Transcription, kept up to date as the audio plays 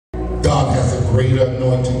God has a greater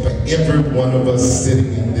anointing for every one of us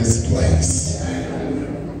sitting in this place.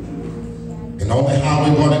 And only how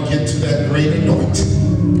we're going to get to that great anointing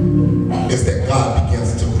is that God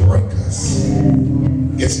begins to break us.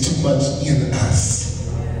 It's too much in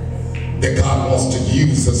us that God wants to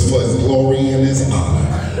use us for his glory and his honor.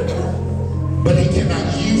 But he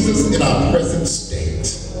cannot use us in our present state,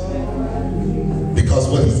 because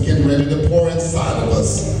what he's getting ready to pour inside of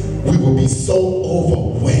us, we will be so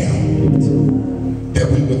overwhelmed that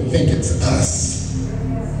we would think it's us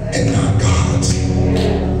and not God.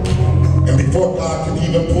 And before God can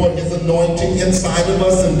even pour his anointing inside of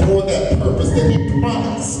us and pour that purpose that he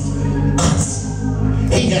promised us,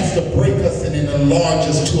 he has to break us and enlarge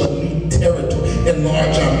us to a new territory,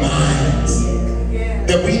 enlarge our minds.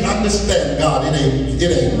 That we understand, God, it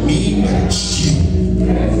ain't me, but it's you.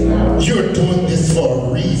 You're doing this for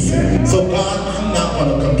a reason. So God, I'm not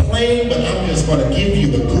going to complain, but I'm just going to give you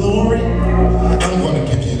the glory. I'm going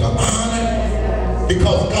to give you the honor.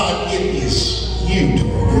 Because God, it is you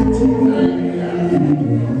doing it.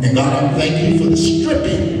 And God, I'm thanking you for the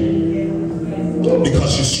stripping.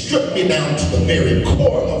 Because you stripped me down to the very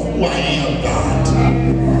core of who I am, God.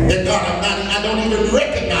 That God, I don't even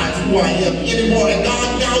recognize who I am anymore. And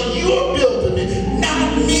God, now you're building me,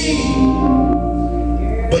 not me.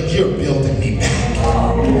 But you're building me back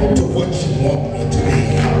to what you want me to be.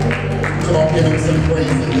 Come on, give him some praise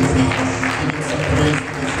in this house. Give him some praise in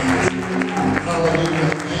this house. Hallelujah.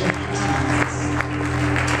 Thank you,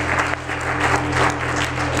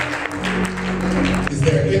 Jesus. Is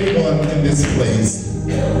there anyone in this place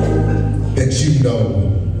that you know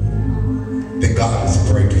that God is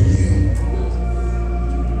breaking you?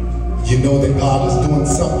 You know that God is doing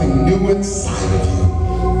something new inside of you.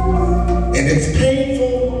 And it's painful.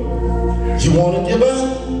 You want to give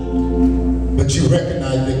up, but you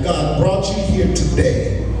recognize that God brought you here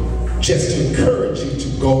today just to encourage you to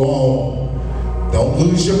go on. Don't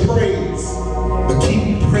lose your praise, but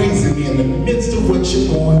keep praising me in the midst of what you're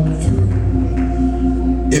going through.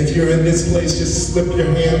 If you're in this place, just slip your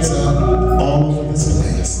hands up all over this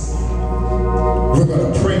place. We're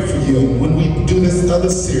going to pray for you. And when we do this other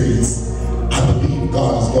series, I believe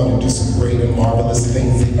God is going to do some great and marvelous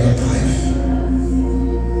things in your life.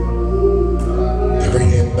 Every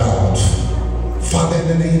head bowed. Father, in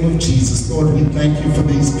the name of Jesus, Lord, we thank you for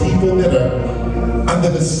these people that are under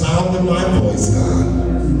the sound of my voice,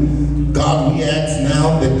 God. God, we ask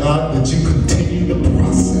now that, God, that you continue the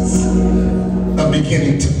process of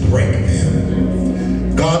beginning to break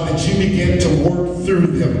them. God, that you begin to work through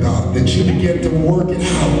them, God, that you begin to work it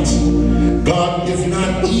out. God, it's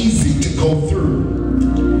not easy to go through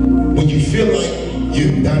when you feel like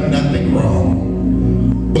you've done nothing wrong.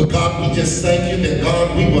 But God, we just thank you that,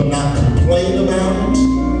 God, we will not complain about it.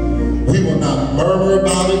 We will not murmur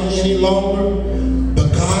about it any longer.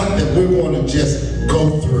 But God, that we're going to just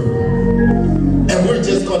go through. And we're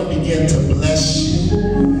just going to begin to bless you.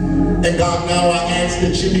 And God, now I ask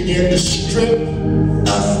that you begin to strip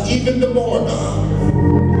us even the more, God.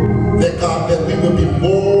 That, God, that we will be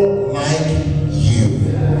more like you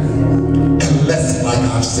and less like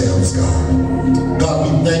ourselves, God. God,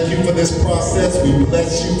 we thank you for this process. We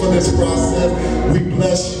bless you for this process. We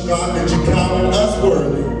bless you, God, that you counted us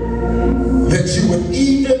worthy. That you would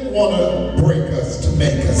even want to break us to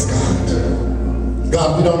make us, God.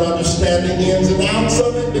 God, we don't understand the ins and outs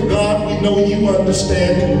of it, but God, we know you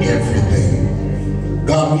understand everything.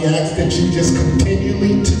 God, we ask that you just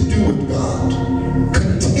continually to do it, God.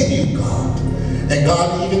 Continue, God. And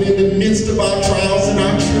God, even in the midst of our trials and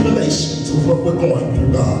our tribulations of what we're going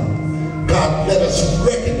through, God, God, let us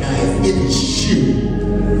recognize it is you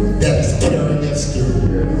that is carrying us through.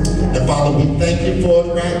 And Father, we thank you for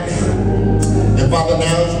it right now. And Father,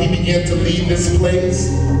 now as we begin to leave this place,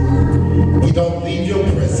 we don't leave your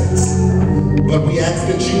presence, but we ask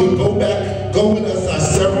that you would go with us our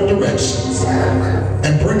several directions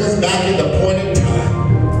and bring us back at the point in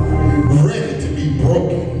time, ready to be broken